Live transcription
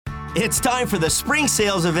It's time for the spring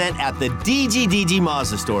sales event at the DGDG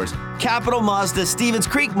Mazda stores. Capital Mazda, Stevens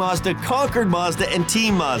Creek Mazda, Concord Mazda, and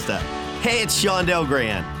Team Mazda. Hey, it's Sean Del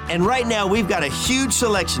Gran. And right now we've got a huge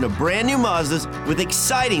selection of brand new Mazdas with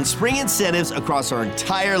exciting spring incentives across our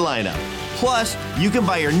entire lineup. Plus, you can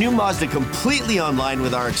buy your new Mazda completely online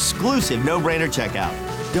with our exclusive no-brainer checkout.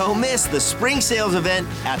 Don't miss the spring sales event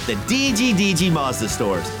at the DGDG Mazda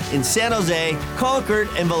stores in San Jose, Concord,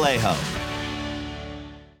 and Vallejo.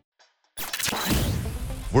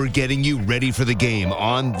 We're getting you ready for the game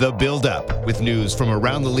on The Build-Up with news from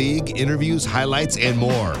around the league, interviews, highlights, and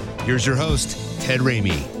more. Here's your host, Ted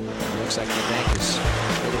Ramey. Looks like LeBanc is a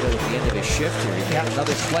little bit at the end of his shift here. He got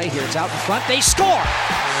another play here. It's out in front. They score!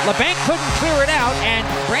 LeBanc couldn't clear it out, and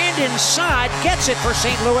Brandon Saad gets it for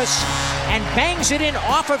St. Louis and bangs it in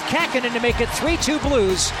off of Kakinen to make it 3-2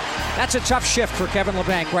 Blues. That's a tough shift for Kevin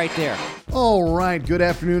LeBanc right there. All right, good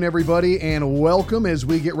afternoon, everybody, and welcome as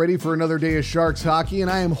we get ready for another day of Sharks hockey. And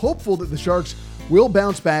I am hopeful that the Sharks will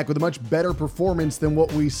bounce back with a much better performance than what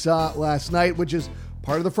we saw last night, which is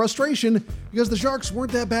part of the frustration because the Sharks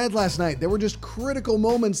weren't that bad last night. There were just critical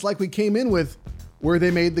moments like we came in with where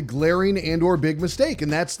they made the glaring and or big mistake.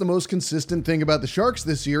 And that's the most consistent thing about the Sharks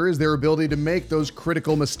this year is their ability to make those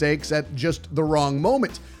critical mistakes at just the wrong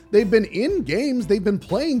moment. They've been in games. They've been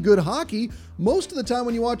playing good hockey. Most of the time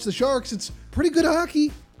when you watch the Sharks, it's pretty good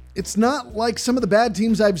hockey. It's not like some of the bad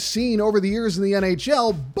teams I've seen over the years in the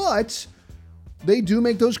NHL, but they do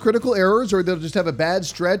make those critical errors, or they'll just have a bad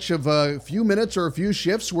stretch of a few minutes or a few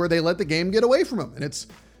shifts where they let the game get away from them. And it's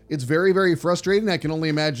very, very frustrating. I can only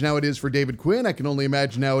imagine how it is for David Quinn. I can only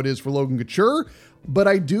imagine how it is for Logan Couture. But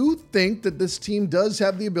I do think that this team does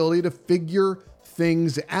have the ability to figure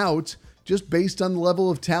things out just based on the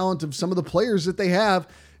level of talent of some of the players that they have.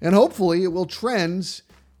 And hopefully it will trend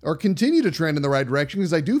or continue to trend in the right direction,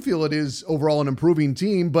 because I do feel it is overall an improving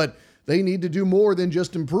team, but they need to do more than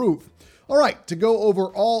just improve. All right, to go over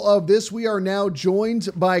all of this, we are now joined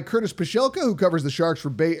by Curtis Pachelka, who covers the Sharks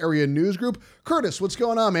for Bay Area News Group. Curtis, what's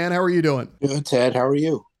going on, man? How are you doing? Good, Ted. How are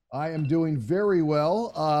you? I am doing very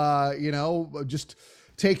well. Just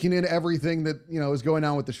taking in everything that, is going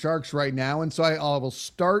on with the Sharks right now. And so I will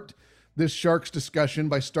start this Sharks discussion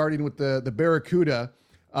by starting with the Barracuda,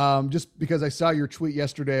 just because I saw your tweet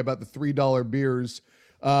yesterday about the $3 beers.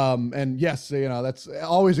 And yes, that's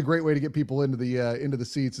always a great way to get people into the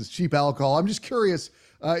seats is cheap alcohol. I'm just curious.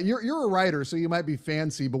 You're a writer, so you might be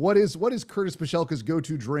fancy, but what is Curtis Pachelka's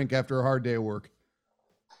go-to drink after a hard day of work?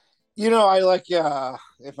 I like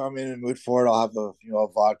if I'm in the mood for it, I'll have a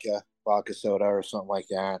vodka soda or something like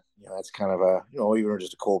that. That's kind of a even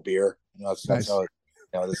just a cold beer. That's nice.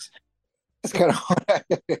 That's kind of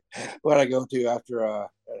what I go to after a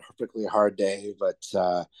particularly hard day, but.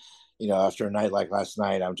 After a night like last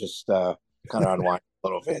night, I'm just kind of unwinding a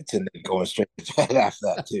little bit and then going straight to bed after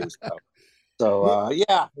that too. So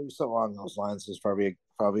maybe something along those lines is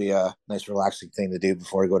probably a nice relaxing thing to do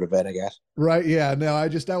before I go to bed, I guess. Right. Yeah. No, I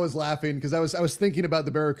was laughing because I was thinking about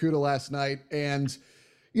the Barracuda last night, and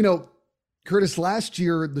Curtis, last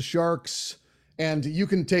year the Sharks, and you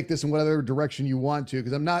can take this in whatever direction you want to,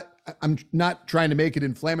 because I'm not trying to make it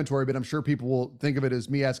inflammatory, but I'm sure people will think of it as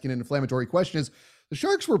me asking an inflammatory question. Is the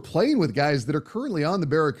Sharks were playing with guys that are currently on the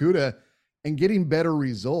Barracuda and getting better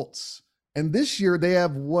results. And this year they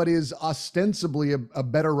have what is ostensibly a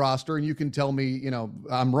better roster. And you can tell me,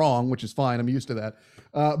 I'm wrong, which is fine. I'm used to that.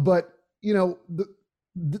 But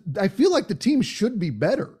I feel like the team should be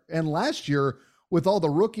better. And last year, with all the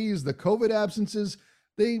rookies, the COVID absences,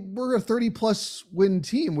 they were a 30-plus win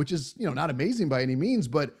team, which is, not amazing by any means,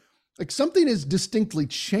 but like something has distinctly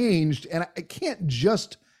changed. And I can't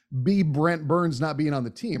just be Brent Burns not being on the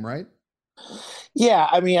team, right? Yeah,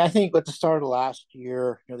 I think at the start of last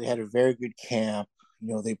year, they had a very good camp.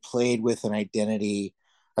 They played with an identity.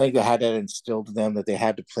 I think they had that instilled in them that they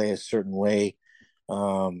had to play a certain way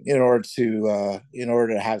in order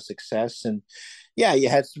to have success. And yeah, you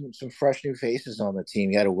had some fresh new faces on the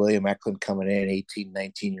team. You had a William Eklund coming in, 18,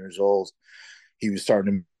 19 years old. He was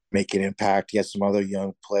starting to make an impact. He had some other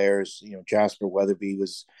young players. Jasper Weatherby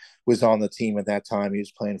was on the team at that time. He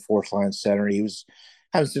was playing fourth line center. He was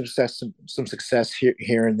having some success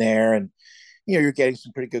here and there. And, you're getting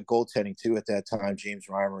some pretty good goaltending too at that time. James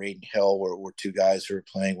Reimer, Aiden Hill were two guys who were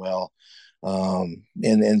playing well.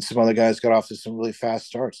 And some other guys got off to some really fast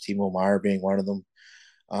starts, Timo Meier being one of them.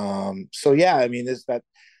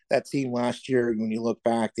 That team last year, when you look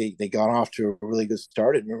back, they got off to a really good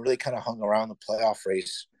start and really kind of hung around the playoff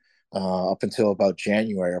race up until about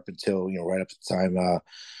January, right up to the time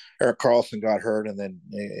Erik Karlsson got hurt, and then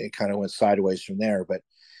it kind of went sideways from there. But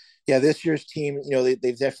Yeah, this year's team,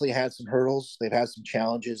 they've definitely had some hurdles. They've had some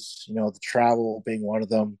challenges. The travel being one of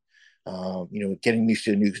them. Getting used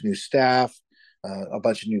to new staff, a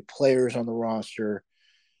bunch of new players on the roster,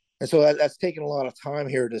 and so that's taken a lot of time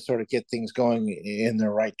here to sort of get things going in the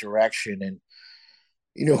right direction. And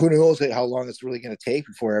who knows how long it's really going to take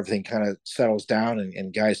before everything kind of settles down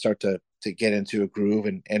and guys start to get into a groove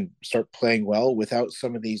and start playing well without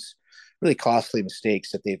some of these really costly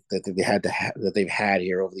mistakes that they've had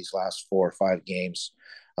here over these last 4 or 5 games.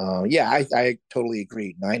 I totally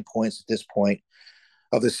agree. 9 points at this point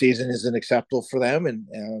of the season isn't acceptable for them, and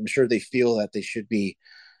I'm sure they feel that they should be,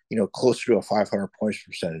 closer to a 500 points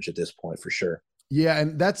percentage at this point for sure. Yeah,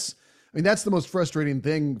 and that's the most frustrating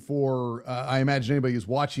thing for I imagine anybody who's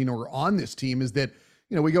watching or on this team is that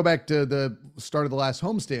we go back to the start of the last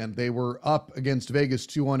homestand. They were up against Vegas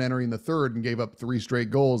 2-1 entering the third and gave up 3 straight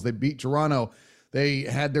goals. They beat Toronto. They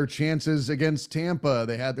had their chances against Tampa.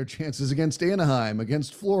 They had their chances against Anaheim,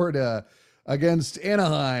 against Florida, against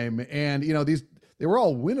Anaheim, and they were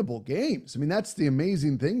all winnable games. I mean, that's the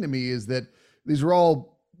amazing thing to me is that these were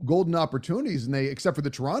all golden opportunities, and except for the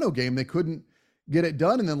Toronto game, they couldn't get it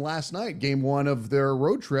done. And then last night, game 1 of their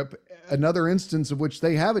road trip, another instance of which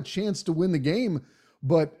they have a chance to win the game,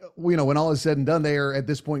 but when all is said and done, they are at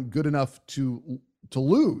this point good enough to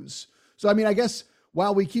lose. So, I guess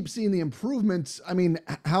while we keep seeing the improvements,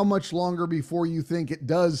 how much longer before you think it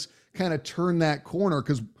does kind of turn that corner?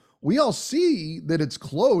 Because we all see that it's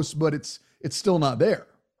close, but it's still not there.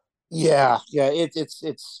 Yeah.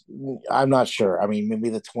 It's I'm not sure. Maybe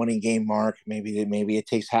the 20 game mark, maybe it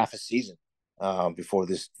takes half a season before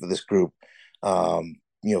this group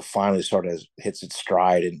finally sort of hits its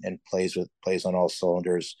stride and plays on all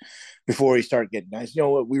cylinders before he start getting nice.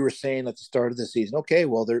 What we were saying at the start of the season, okay,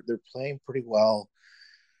 well they're playing pretty well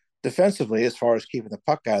defensively as far as keeping the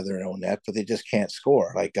puck out of their own net, but they just can't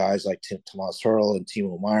score. Like guys like Tomas Hertl and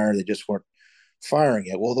Timo Meier, they just weren't firing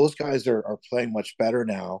it. Well, those guys are playing much better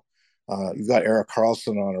now. You've got Erik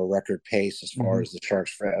Karlsson on a record pace as far as the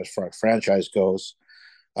Sharks franchise goes,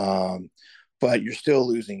 but you're still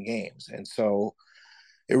losing games, and so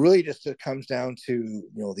it really just comes down to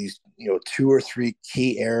these 2 or 3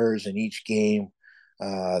 key errors in each game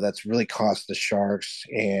that's really cost the Sharks,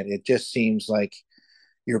 and it just seems like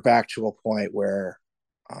you're back to a point where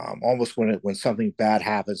almost when something bad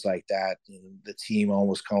happens like that, the team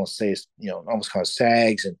almost kind of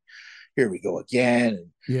sags, and here we go again.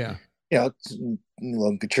 And, yeah.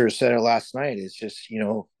 Couture said it last night. It's just,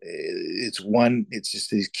 it's just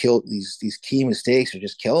these key mistakes are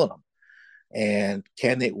just killing them. And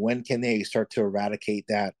when can they start to eradicate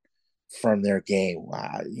that from their game?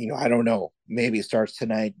 I don't know. Maybe it starts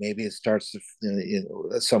tonight. Maybe it starts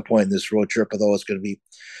at some point in this road trip, although it's going to be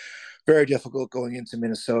very difficult going into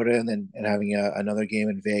Minnesota and having another game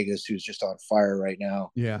in Vegas, who's just on fire right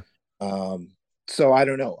now. Yeah. So I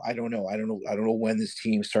don't know. I don't know when this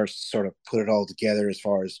team starts to sort of put it all together as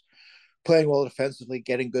far as playing well defensively,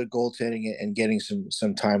 getting good goaltending, and getting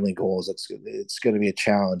some timely goals. It's going to be a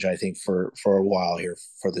challenge, I think, for a while here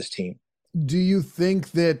for this team. Do you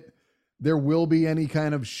think that there will be any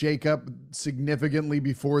kind of shakeup significantly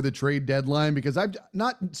before the trade deadline? Because I've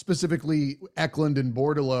not specifically Eklund and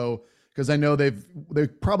Bordeleau, because I know they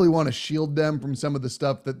probably want to shield them from some of the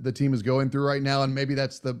stuff that the team is going through right now, and maybe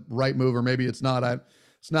that's the right move, or maybe it's not. I'm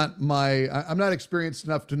not experienced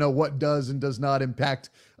enough to know what does and does not impact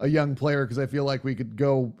a young player, because I feel like we could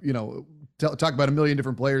go, talk about a million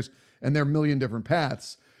different players and their million different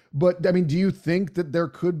paths. But do you think that there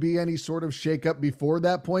could be any sort of shakeup before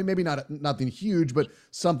that point? Maybe nothing huge, but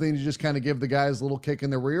something to just kind of give the guys a little kick in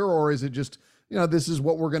the rear, or is it just, this is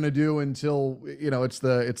what we're going to do until, it's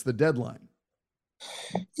the deadline?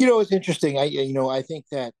 It's interesting. I think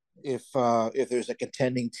that if there's a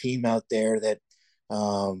contending team out there that,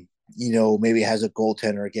 maybe has a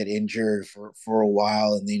goaltender get injured for a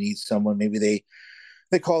while and they need someone, maybe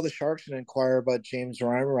they call the Sharks and inquire about James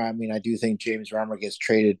Reimer. I do think James Reimer gets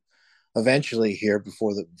traded eventually here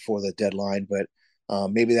before the deadline, but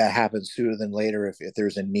maybe that happens sooner than later if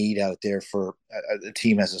there's a need out there for a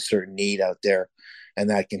team has a certain need out there, and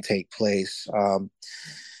that can take place.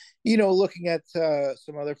 Looking at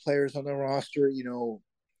some other players on the roster,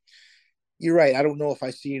 you're right. I don't know if I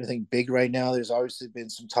see anything big right now. There's obviously been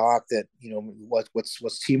some talk that, what's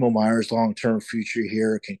Timo Meier's long-term future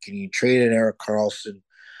here? Can you trade an Erik Karlsson?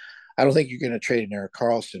 I don't think you're going to trade an Erik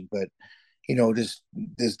Karlsson, but, do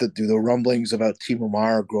the rumblings about Timo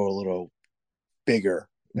Meier grow a little bigger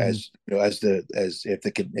as if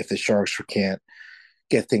the Sharks can't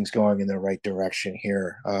get things going in the right direction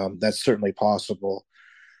here. That's certainly possible.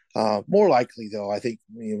 More likely, though, I think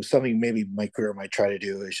something maybe Mike Greer might try to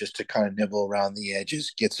do is just to kind of nibble around the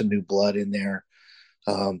edges, get some new blood in there.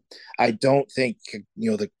 I don't think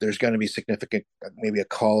that there's going to be significant, maybe a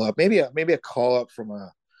call up, maybe a call up from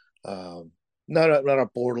a not a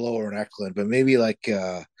Bordeaux or an Eklund, but maybe like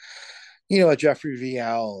a Jeffrey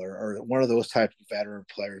Vial or one of those type of veteran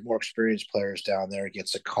players, more experienced players down there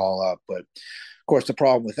gets a call up. But of course, the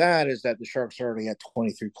problem with that is that the Sharks already had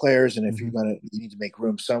 23 players, and if Mm-hmm. you need to make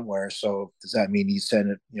room somewhere. So does that mean you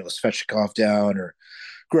send Svechnikov down or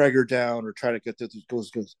Gregor down, or try to get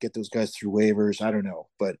those guys through waivers? I don't know,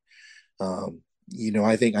 but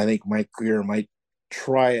I think Mike Greer might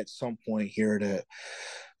try at some point here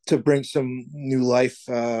to bring some new life,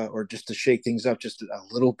 or just to shake things up just a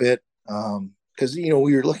little bit. Because we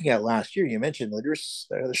were looking at last year. You mentioned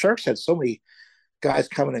the Sharks had so many guys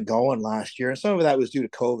coming and going last year, and some of that was due to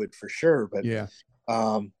COVID for sure. But Yeah.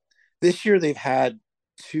 this year they've had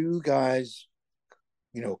two guys,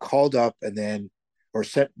 called up and then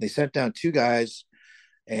they sent down two guys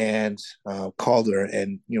and Calder,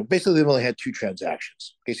 and basically they've only had two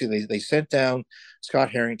transactions. Basically, they sent down Scott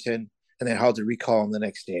Harrington and then had to recall him the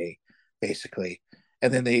next day, basically.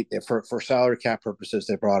 And then they for salary cap purposes,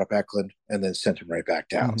 they brought up Eklund and then sent him right back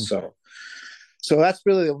down. Mm-hmm. So that's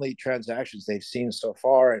really the only transactions they've seen so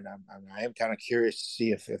far, and I am kind of curious to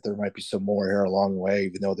see if there might be some more here along the way,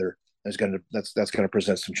 even though that's going to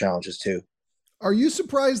present some challenges too. Are you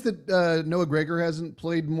surprised that Noah Gregor hasn't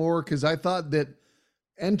played more? Because I thought that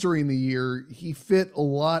entering the year, he fit a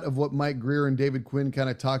lot of what Mike Greer and David Quinn kind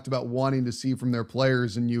of talked about wanting to see from their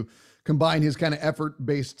players. And you combine his kind of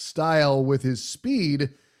effort-based style with his speed,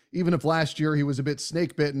 even if last year he was a bit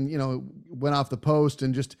snake bitten, went off the post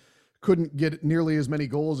and just couldn't get nearly as many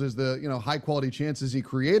goals as the, high quality chances he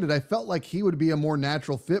created. I felt like he would be a more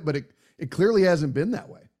natural fit, but it clearly hasn't been that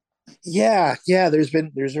way. Yeah. There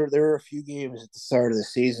were a few games at the start of the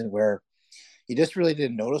season where you just really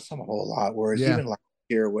didn't notice him a whole lot. Whereas even last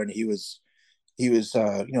year when he was,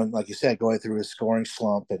 like you said, going through his scoring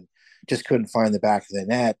slump and just couldn't find the back of the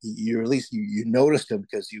net, you at least you noticed him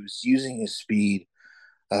because he was using his speed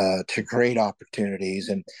to create opportunities.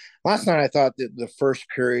 And last night I thought that the first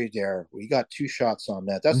period there, he got two shots on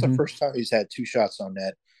net. That's the first time he's had two shots on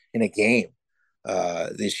net in a game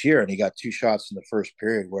this year, and he got two shots in the first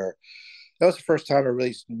period. Where that was the first time I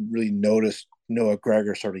really noticed Noah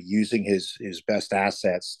Gregor sort of using his best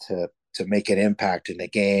assets to make an impact in the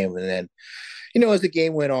game. And then, as the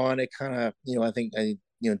game went on, it kind of, I think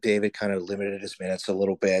David kind of limited his minutes a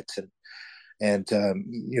little bit, and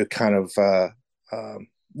kind of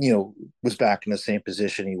was back in the same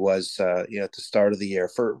position he was at the start of the year.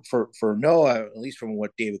 For Noah, at least from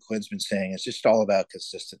what David Quinn's been saying, it's just all about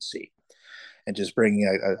consistency and just bringing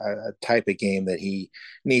a type of game that he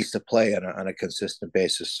needs to play on a consistent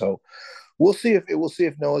basis. So we'll see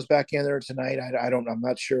if Noah's back in there tonight. I'm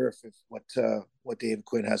not sure if what David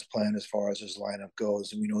Quinn has planned as far as his lineup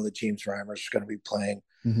goes. And we know that James Reimer is going to be playing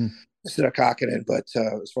instead of Kakkonen, but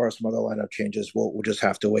as far as some other lineup changes, we'll just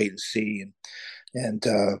have to wait and see.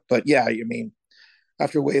 But yeah, I mean,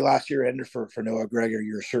 after way last year ended for Noah Gregor,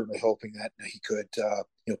 you're certainly hoping that he could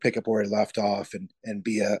pick up where he left off and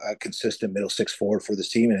be a consistent middle six forward for this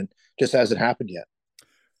team, and just hasn't happened yet.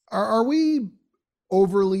 Are we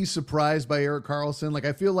overly surprised by Erik Karlsson? Like,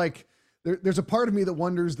 I feel like there's a part of me that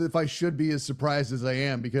wonders if I should be as surprised as I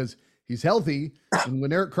am, because he's healthy, and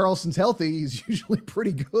when Erik Karlsson's healthy, he's usually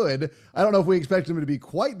pretty good. I don't know if we expect him to be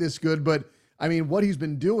quite this good, but I mean, what he's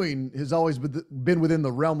been doing has always been within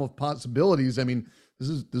the realm of possibilities. I mean, this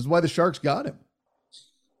is why the Sharks got him.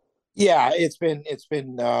 Yeah, it's been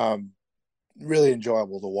really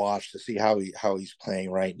enjoyable to watch, to see how he's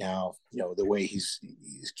playing right now. The way he's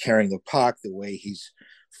carrying the puck, the way he's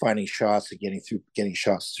finding shots and getting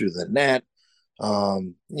shots through the net.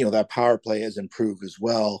 That power play has improved as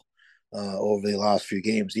well over the last few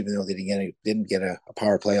games, even though they didn't get a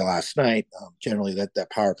power play last night. Generally, that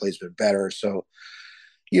power play has been better. So,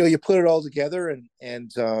 you put it all together,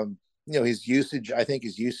 and his usage. I think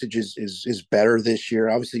his usage is better this year.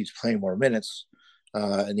 Obviously, he's playing more minutes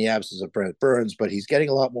in the absence of Brent Burns, but he's getting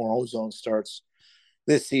a lot more ozone starts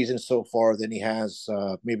this season so far than he has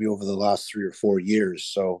maybe over the last 3 or 4 years.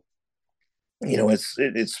 So,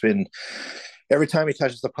 it's been, every time he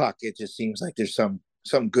touches the puck, it just seems like there's something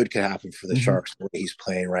good could happen for the Sharks the way he's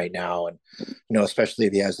playing right now, and especially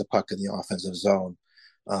if he has the puck in the offensive zone.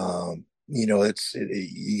 You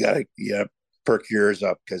gotta perk your ears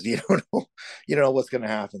up, because you don't know what's going to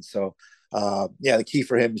happen. So the key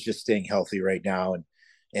for him is just staying healthy right now,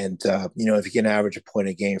 and if he can average a point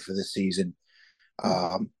a game for this season,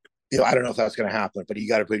 I don't know if that's going to happen, but he's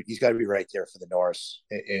got to be right there for the Norris,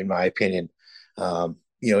 in my opinion.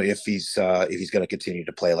 If he's going to continue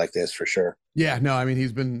to play like this, for sure. Yeah, no, I mean,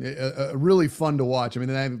 he's been really fun to watch. I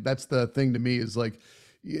mean, that's the thing to me is like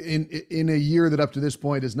in a year that up to this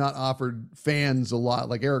point has not offered fans a lot.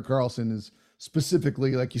 Like Erik Karlsson is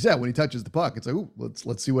specifically, like you said, when he touches the puck, it's like, ooh,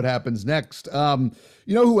 let's see what happens next.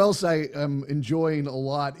 Who else I am enjoying a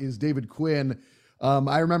lot is David Quinn.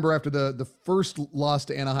 I remember after the first loss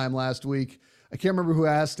to Anaheim last week, I can't remember who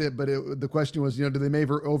asked it, but the question was, do they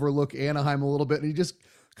maybe overlook Anaheim a little bit? And he just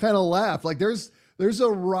kind of laughed. Like there's a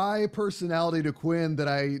wry personality to Quinn that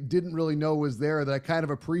I didn't really know was there that I kind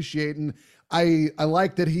of appreciate. And I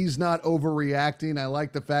like that he's not overreacting. I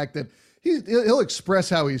like the fact that he'll express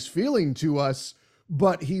how he's feeling to us,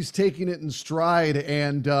 but he's taking it in stride,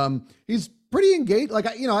 and he's pretty engaged. Like,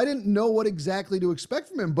 I didn't know what exactly to expect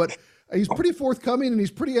from him, but he's pretty forthcoming and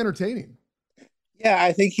he's pretty entertaining. Yeah,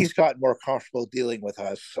 I think he's gotten more comfortable dealing with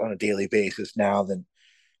us on a daily basis now than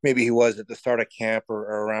maybe he was at the start of camp or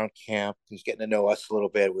around camp. He's getting to know us a little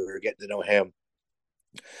bit. We were getting to know him.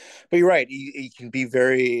 But you're right. He can be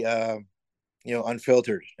very,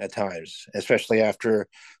 unfiltered at times, especially after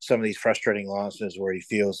some of these frustrating losses where he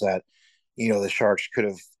feels that, the Sharks could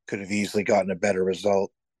have easily gotten a better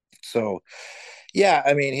result. So, yeah,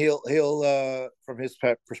 I mean, he'll from his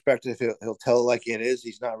perspective, he'll tell it like it is.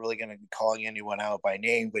 He's not really going to be calling anyone out by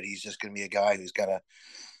name, but he's just going to be a guy who's going to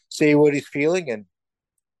say what he's feeling and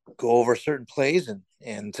go over certain plays, and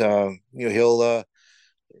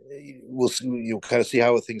we'll see, kind of see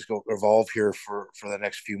how things evolve here for the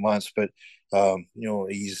next few months. But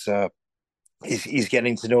he's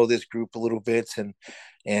getting to know this group a little bit, and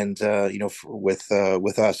with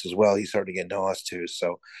us as well, he's starting to get to know us too.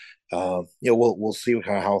 So. We'll see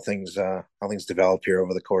kind of how things develop here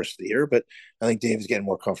over the course of the year, but I think Dave's getting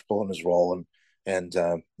more comfortable in his role, and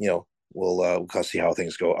we'll kind of see how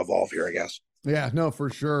things evolve here, I guess. Yeah, no, for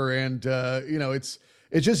sure. And it's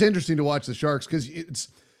just interesting to watch the Sharks because it's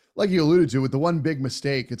like you alluded to with the one big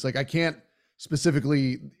mistake. It's like I can't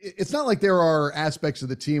specifically. It's not like there are aspects of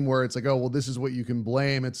the team where it's like, oh well, this is what you can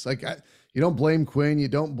blame. It's like you don't blame Quinn, you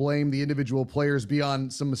don't blame the individual players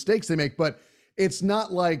beyond some mistakes they make, but it's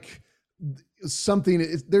not like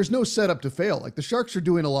there's no setup to fail. Like the Sharks are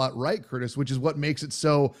doing a lot right, Curtis, which is what makes it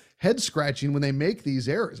so head scratching when they make these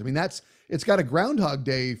errors. I mean, it's got a Groundhog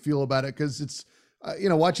Day feel about it. Cause it's,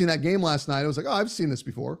 watching that game last night, I was like, oh, I've seen this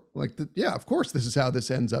before. Like, yeah, of course, this is how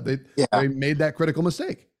this ends up. They made that critical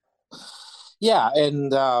mistake. Yeah.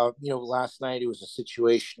 And, last night it was a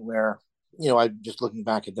situation where, I'm just looking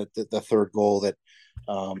back at the third goal that,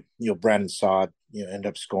 Brandon Saad, ended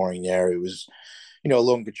up scoring there. It was,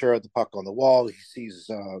 Logan Couture at the puck on the wall. He sees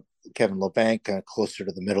Kevin Labanc kind of closer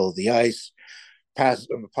to the middle of the ice, passes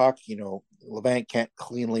him the puck. Labanc can't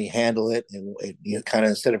cleanly handle it, and kind of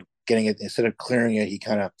instead of clearing it, he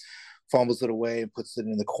kind of fumbles it away and puts it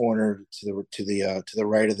in the corner to the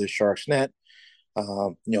right of the Sharks net.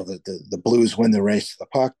 The Blues win the race to the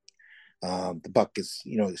puck. The puck is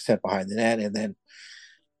sent behind the net, and then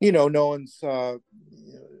no one's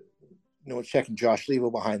checking Josh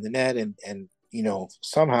Leivo behind the net, and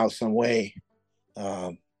somehow, some way,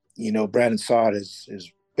 Brandon Saad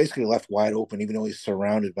is basically left wide open, even though he's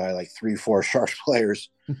surrounded by like 3-4 Sharks players.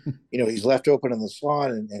 He's left open in the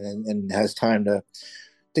slot and has time to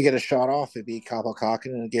get a shot off. It'd be Kaapo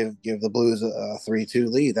Kähkönen and give the Blues a 3-2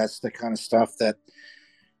 lead. That's the kind of stuff that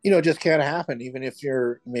just can't happen, even if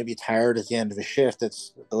you're maybe tired at the end of a shift.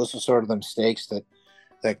 Those are sort of the mistakes that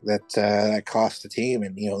cost the team.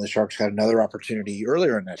 And the Sharks had another opportunity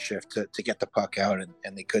earlier in that shift to get the puck out,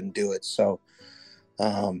 and they couldn't do it. So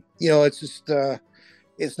it's just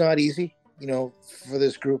it's not easy for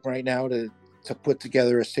this group right now to put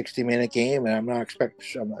together a 60-minute game, and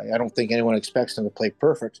I don't think anyone expects them to play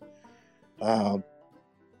perfect,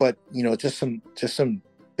 but just some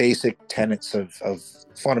basic tenets of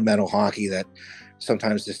fundamental hockey that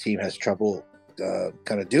sometimes this team has trouble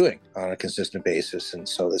kind of doing on a consistent basis. And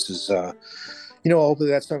so this is hopefully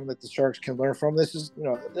that's something that the Sharks can learn from. This is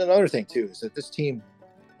another thing too, is that this team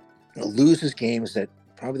loses games that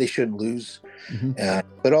probably they shouldn't lose,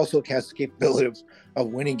 but also has the capability of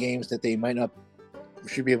winning games that they might not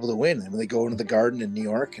should be able to win. I mean, they go into the Garden in New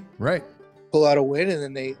York and pull out a win, and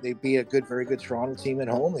then they beat a very good Toronto team at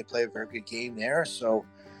home. They play a very good game there, so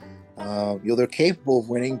they're capable of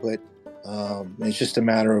winning, but it's just a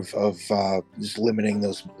matter of just limiting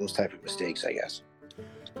those type of mistakes, I guess.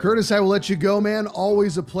 Curtis, I will let you go, man.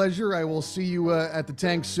 Always a pleasure. I will see you at the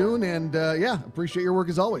tank soon, and appreciate your work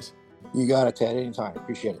as always. You got it, Ted. Anytime.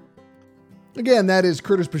 Appreciate it. Again, that is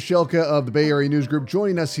Curtis Pachelka of the Bay Area News Group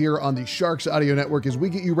joining us here on the Sharks Audio Network as we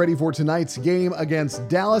get you ready for tonight's game against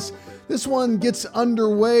Dallas. This one gets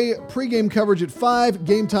underway. Pre-game coverage at 5,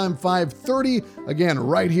 game time 5:30. Again,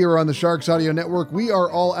 right here on the Sharks Audio Network. We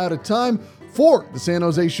are all out of time. For the San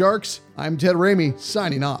Jose Sharks, I'm Ted Ramey,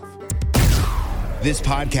 signing off. This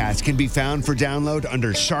podcast can be found for download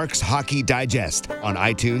under Sharks Hockey Digest on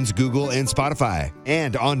iTunes, Google, and Spotify,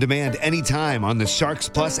 and on demand anytime on the Sharks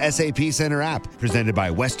Plus SAP Center app, presented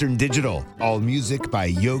by Western Digital. All music by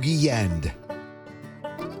Yogi Yend.